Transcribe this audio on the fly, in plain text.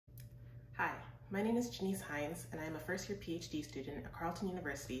Hi, my name is Jennice Hinds, and I am a first-year Ph.D. student at Carleton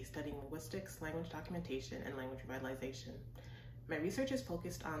University studying linguistics, language documentation, and language revitalization. My research is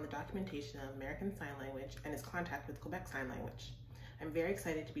focused on the documentation of American Sign Language and its contact with Quebec Sign Language. I'm very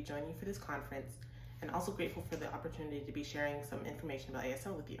excited to be joining you for this conference and also grateful for the opportunity to be sharing some information about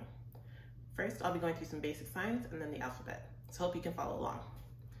ASL with you. First, I'll be going through some basic signs and then the alphabet, so hope you can follow along.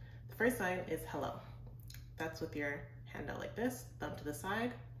 The first sign is hello. That's with your hand out like this, thumb to the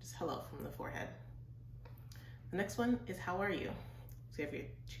side, just hello from the forehead. The next one is how are you? So you have your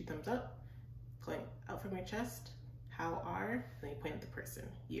two thumbs up, going out from your chest, how are, and then you point at the person,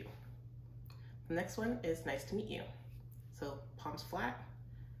 you. The next one is nice to meet you. So palms flat,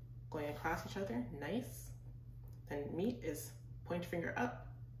 going across each other, nice. Then meet is point finger up,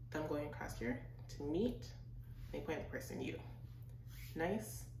 thumb going across here to meet, then you point at the person, you.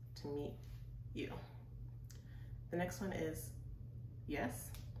 Nice to meet you. The next one is yes,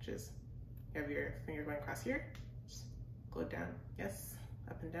 which is you have your finger going across here, just go down, yes,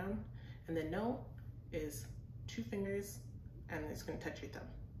 up and down. And then no is two fingers and it's going to touch your thumb,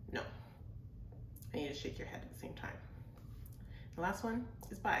 no. And you just shake your head at the same time. The last one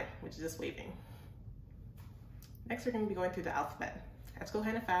is bye, which is just waving. Next, we're going to be going through the alphabet. I have to go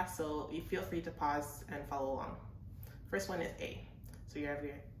kind of fast, so you feel free to pause and follow along. First one is A. So you have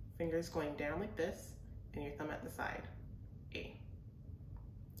your fingers going down like this and your thumb at the side, A.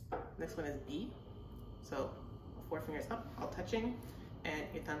 Next one is B. So four fingers up, all touching, and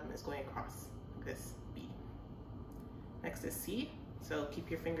your thumb is going across like this, B. Next is C. So keep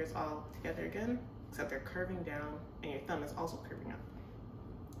your fingers all together again, except they're curving down and your thumb is also curving up,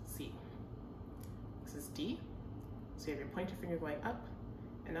 C. This is D. So you have your pointer finger going up,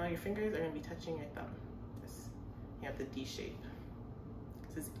 and now your fingers are going to be touching your thumb. You have the D shape.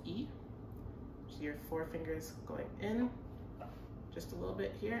 This is E. So your four fingers going in, just a little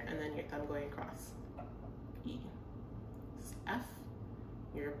bit here, and then your thumb going across, E. This is F.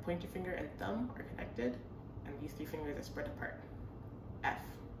 Your pointer finger and thumb are connected, and these three fingers are spread apart, F.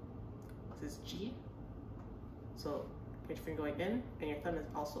 This is G. So pointer finger going in, and your thumb is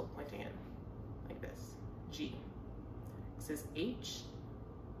also pointing in, like this, G. This is H.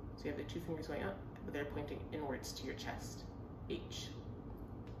 So you have the two fingers going up, but they're pointing inwards to your chest, H.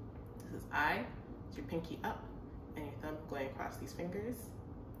 This is I. So your pinky up, and your thumb going across these fingers.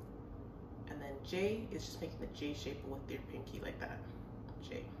 And then J is just making the J shape with your pinky like that,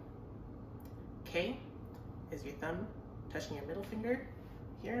 J. K is your thumb touching your middle finger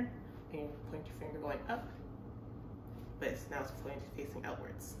here, and your pointer finger going up, but now it's going to be facing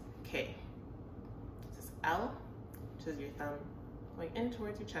outwards, K. This is L, which is your thumb going in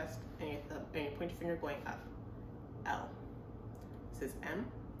towards your chest, and your pointer finger going up, L. This is M,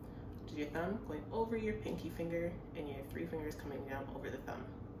 which is your thumb going over your pinky finger, and your three fingers coming down over the thumb,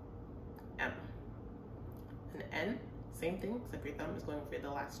 M. And N, same thing, except your thumb is going over the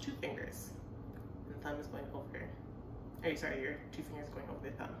last two fingers, and the thumb is going over, your two fingers going over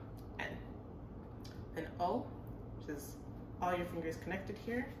the thumb, N. And O, which is all your fingers connected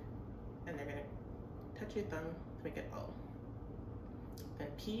here, and they're going to touch your thumb to make it O. Then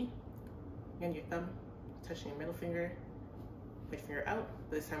P, again your thumb touching your middle finger, point finger out,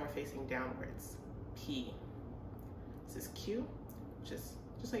 but this time we're facing downwards, P. This is Q, which is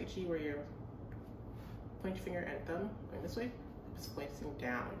just like G where your pointer finger and thumb going this way, it's pointing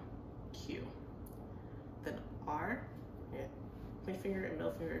down, Q. Then R, your pointer finger and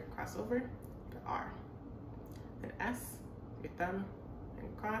middle finger cross over, R. Then S, your thumb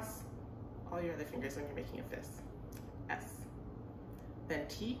and cross, all your other fingers when you're making a fist, S. Then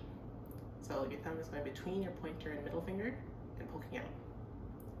T, so your thumb is going between your pointer and middle finger and poking out,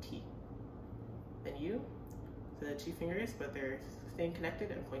 T. Then U, so the two fingers, but they're staying connected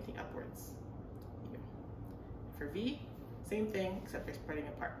and pointing upwards, U. For V, same thing, except they're spreading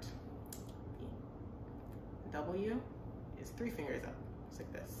apart, V. W is three fingers up, just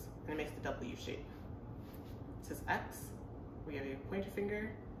like this, and it makes the W shape. It says X, where you have your pointer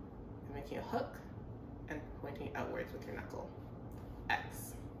finger and making a hook and pointing outwards with your knuckle,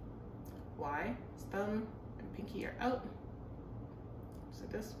 X. Y, thumb and pinky are out, so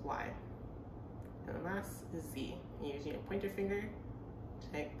this, Y. And the last is Z, and you're using your pointer finger to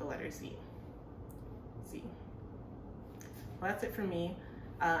make the letter Z, Z. Well, that's it for me.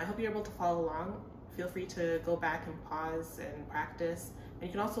 I hope you're able to follow along. Feel free to go back and pause and practice, and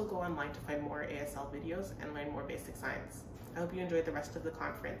you can also go online to find more ASL videos and learn more basic signs. I hope you enjoyed the rest of the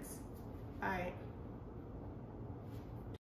conference. Bye.